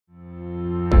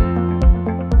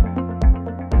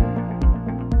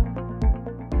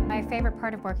favorite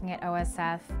part of working at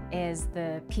OSF is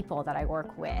the people that I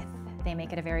work with. They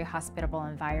make it a very hospitable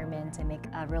environment and make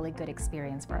a really good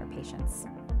experience for our patients.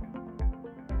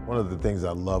 One of the things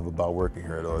I love about working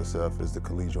here at OSF is the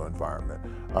collegial environment.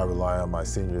 I rely on my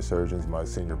senior surgeons, my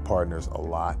senior partners a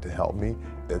lot to help me.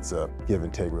 It's a give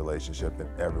and take relationship, and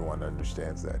everyone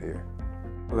understands that here.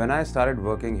 When I started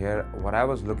working here, what I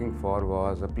was looking for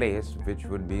was a place which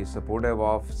would be supportive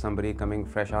of somebody coming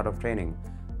fresh out of training.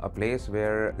 A place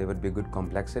where there would be good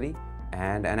complexity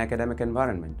and an academic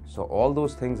environment. So all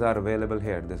those things are available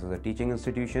here. This is a teaching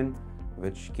institution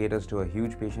which caters to a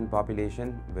huge patient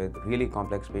population with really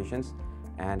complex patients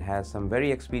and has some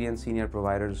very experienced senior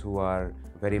providers who are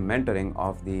very mentoring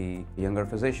of the younger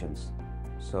physicians.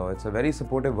 So it's a very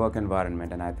supportive work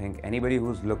environment, and I think anybody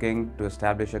who's looking to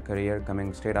establish a career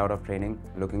coming straight out of training,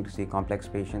 looking to see complex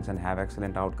patients and have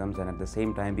excellent outcomes and at the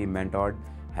same time be mentored,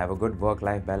 have a good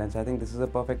work-life balance, I think this is a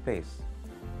perfect place.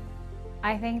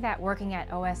 I think that working at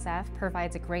OSF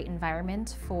provides a great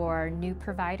environment for new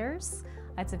providers.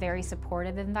 It's a very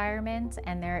supportive environment,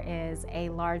 and there is a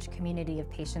large community of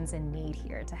patients in need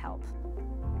here to help.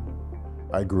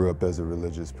 I grew up as a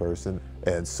religious person,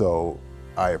 and so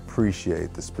I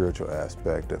appreciate the spiritual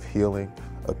aspect of healing.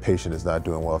 A patient is not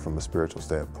doing well from a spiritual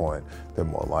standpoint, they're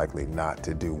more likely not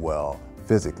to do well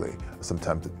physically.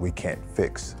 Sometimes we can't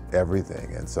fix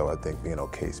everything, and so I think being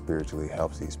okay spiritually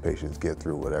helps these patients get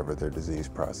through whatever their disease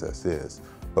process is.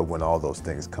 But when all those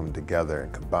things come together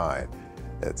and combine,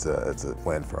 it's a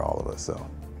win for all of us. So,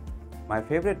 my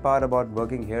favorite part about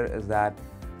working here is that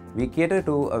we cater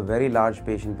to a very large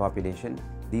patient population.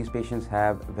 These patients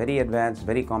have very advanced,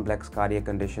 very complex cardiac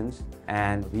conditions,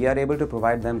 and we are able to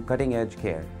provide them cutting-edge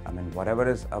care. I mean, whatever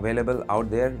is available out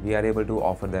there, we are able to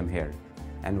offer them here.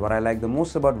 And what I like the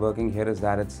most about working here is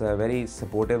that it's a very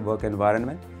supportive work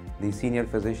environment. The senior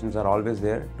physicians are always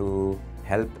there to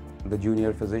help the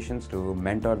junior physicians, to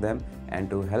mentor them,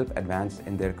 and to help advance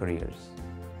in their careers.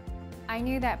 I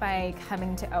knew that by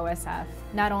coming to OSF,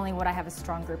 not only would I have a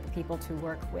strong group of people to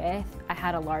work with, I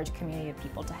had a large community of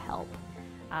people to help.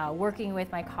 Working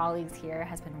with my colleagues here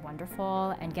has been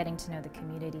wonderful, and getting to know the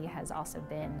community has also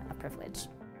been a privilege.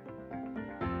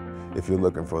 If you're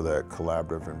looking for that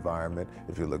collaborative environment,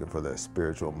 if you're looking for that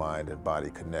spiritual mind and body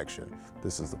connection,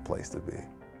 this is the place to be.